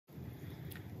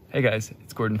Hey guys,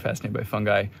 it's Gordon, fascinated by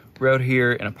fungi. We're out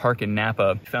here in a park in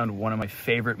Napa. I found one of my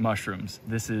favorite mushrooms.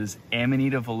 This is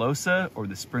Amanita velosa, or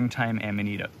the springtime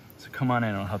amanita. So come on in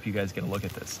and I'll help you guys get a look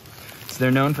at this. So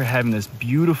they're known for having this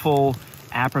beautiful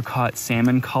apricot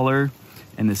salmon color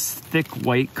and this thick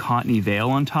white cottony veil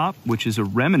on top, which is a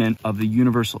remnant of the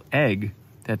universal egg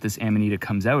that this amanita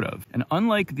comes out of. And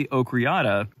unlike the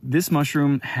ocreata, this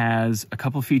mushroom has a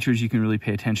couple features you can really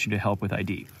pay attention to help with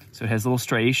ID. So it has little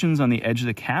striations on the edge of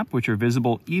the cap, which are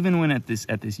visible even when at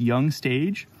this young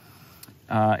stage.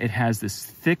 It has this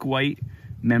thick white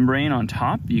membrane on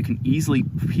top that you can easily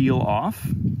peel off.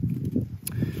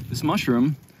 This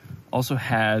mushroom also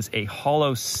has a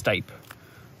hollow stipe.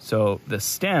 So the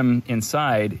stem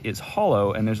inside is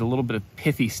hollow and there's a little bit of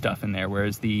pithy stuff in there,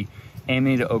 whereas the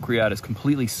Amanita ocreata is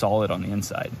completely solid on the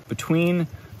inside. Between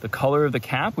the color of the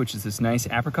cap, which is this nice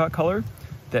apricot color,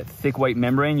 that thick white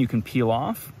membrane you can peel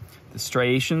off, the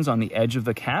striations on the edge of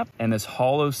the cap, and this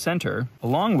hollow center,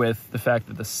 along with the fact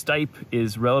that the stipe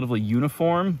is relatively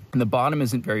uniform and the bottom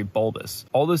isn't very bulbous.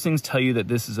 All those things tell you that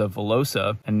this is a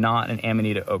Velosa and not an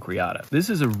Amanita ocreata. This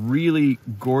is a really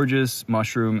gorgeous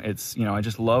mushroom. It's, I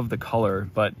just love the color,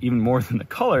 but even more than the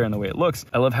color and the way it looks,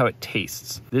 I love how it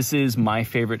tastes. This is my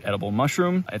favorite edible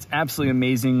mushroom. It's absolutely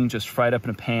amazing, just fried up in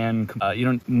a pan. You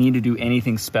don't need to do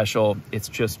anything special. It's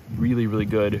just really, really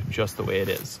good just the way it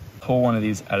is. Pull one of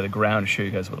these out of the ground to show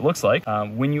you guys what it looks like.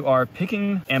 When you are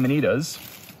picking amanitas,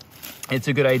 it's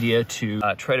a good idea to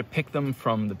try to pick them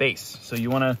from the base. So you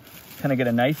want to kind of get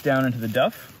a knife down into the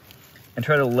duff and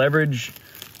try to leverage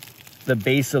the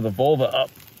base of the vulva up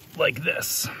like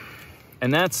this.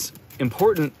 And that's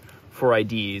important for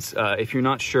IDs. If you're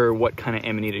not sure what kind of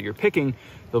amanita you're picking,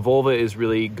 the vulva is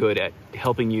really good at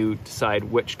helping you decide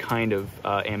which kind of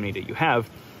amanita you have.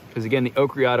 Because again, the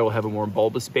ocreata will have a more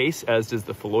bulbous base, as does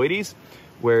the phalloidies,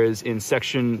 whereas in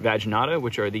section vaginata,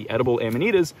 which are the edible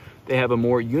amanitas, they have a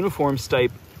more uniform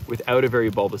stipe without a very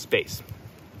bulbous base.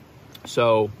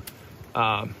 So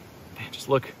just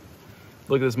look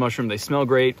at this mushroom. They smell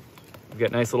great. They've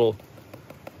got nice little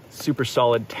super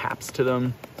solid taps to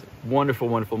them. It's a wonderful,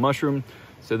 wonderful mushroom.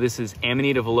 So this is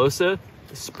Amanita velosa,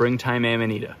 the springtime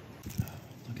amanita.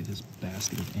 Look at this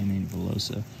basket of Amanita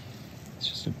velosa. It's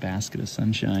just a basket of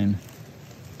sunshine.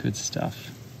 Good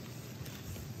stuff.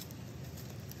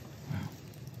 Wow.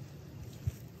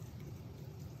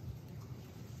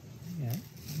 Yeah,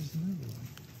 there's another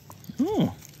one.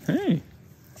 Oh, hey.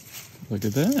 Look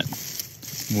at that.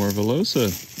 More Velosa.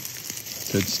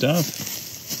 Good stuff.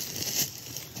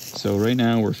 So right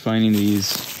now we're finding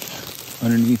these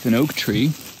underneath an oak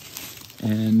tree,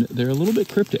 and they're a little bit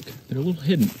cryptic. They're a little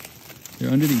hidden.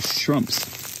 They're under these shrubs.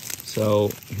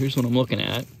 So here's what I'm looking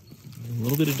at. A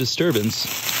little bit of disturbance.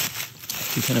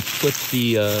 If you kind of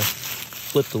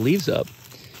flip the leaves up,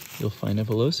 you'll find a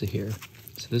Velosa here.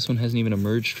 So this one hasn't even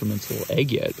emerged from its little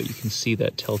egg yet, but you can see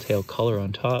that telltale color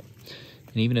on top.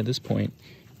 And even at this point,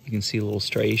 you can see little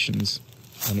striations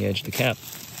on the edge of the cap.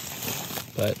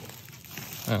 But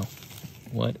wow,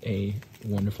 what a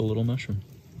wonderful little mushroom.